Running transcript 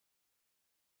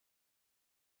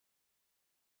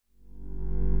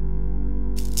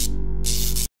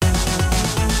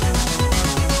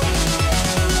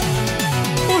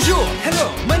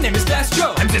Fast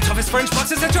Joe. I'm the toughest French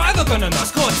boxer that you're ever gonna know.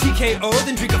 Score TKO,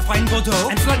 then drink a fine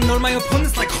Bordeaux, and flatten all my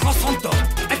opponents like croissant dough.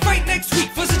 I fight next week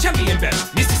for the champion belt.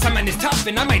 Mr. Sandman is tough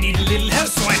and I might need a little help,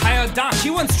 so I hired Doc. He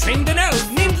once trained an elf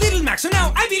named Little Mac, so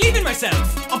now I believe in myself.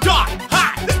 I'm Doc,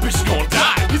 hi, this bitch is gonna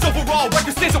die. His overall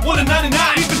record stands at 1-99.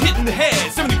 He's been hit in the head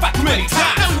 75 too many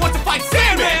times. Now he wants to fight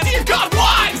Sandman, dear God,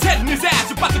 why? His head and his ass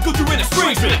about to go through an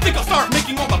estrangement. I think I'll start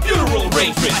making all my funeral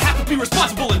arrangements. I have to be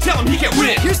responsible and tell him he can't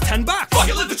win. Here's $10. Fuck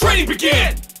it, let the training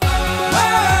begin. I'll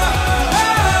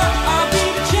be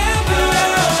the champion.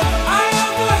 I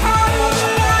am the heart of the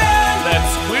lion.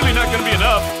 That's clearly not gonna be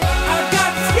enough. I've got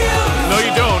the skills. No,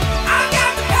 you don't. I've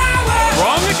got the power.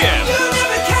 Wrong again. You'll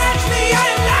never catch me. I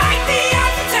am like the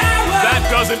Eiffel Tower. That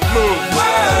doesn't move.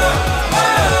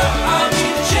 I'll be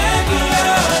the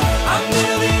champion. I'm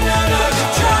building another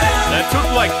triumph. That took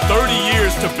like 30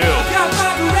 years to build. Got my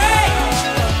beret.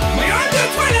 My arm to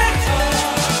toilet.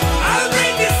 I'll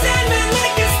break the Sandman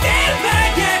like a steel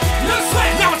baguette. No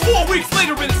sweat. Now it's 4 weeks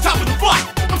later and it's time for the fight.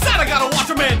 I'm sad I gotta watch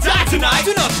a man die tonight.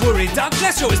 Do not worry, Doc.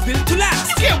 That show is built to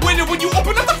last. You can't win it when you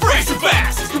open up the fridge too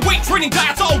fast. Your weight training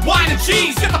diet's all wine and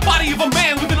cheese. Got the body of a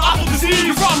man with an awful disease.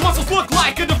 Your raw muscles look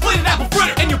like a deflated apple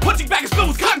fritter, and your punching bag is filled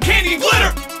with cotton candy and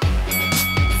glitter.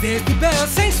 There's the bell.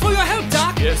 Thanks for your help,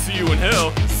 Doc. Yeah, see you in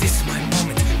hell. This is my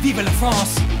moment. Vive la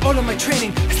France. All of my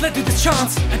training has led to this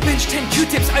chance. I benched 10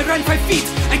 Q-tips. I ran 5 feet.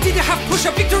 I did a half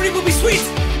push-up. Victory will be sweet.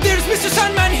 There's Mr.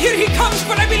 Sandman. Here he comes.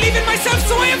 But I believe in myself,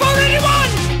 so I have already won.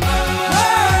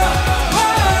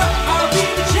 I'll be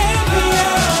the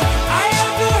champion. I am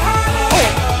the heart.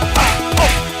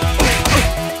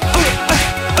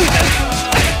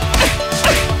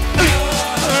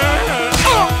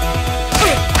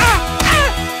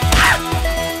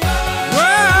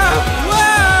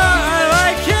 I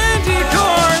like candy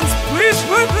corns. Please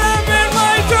put them in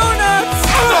my donuts.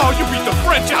 Oh, you beat the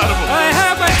French out of him. I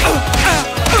have a...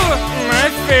 My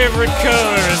favorite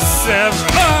color is 7.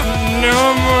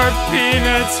 No more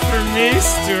peanuts for me,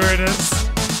 stewardess.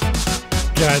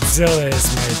 Godzilla is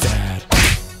my dad.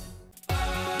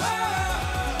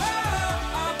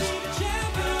 I'll be the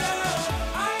champion.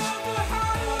 I am the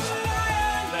heart of the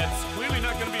lion. That's clearly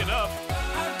not gonna be enough.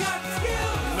 I've got the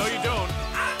skills. No, you don't.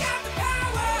 I've got the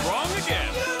power. Wrong again.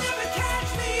 You'll never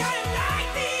catch me. I am like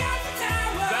the Eiffel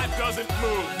Tower. That doesn't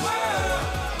move.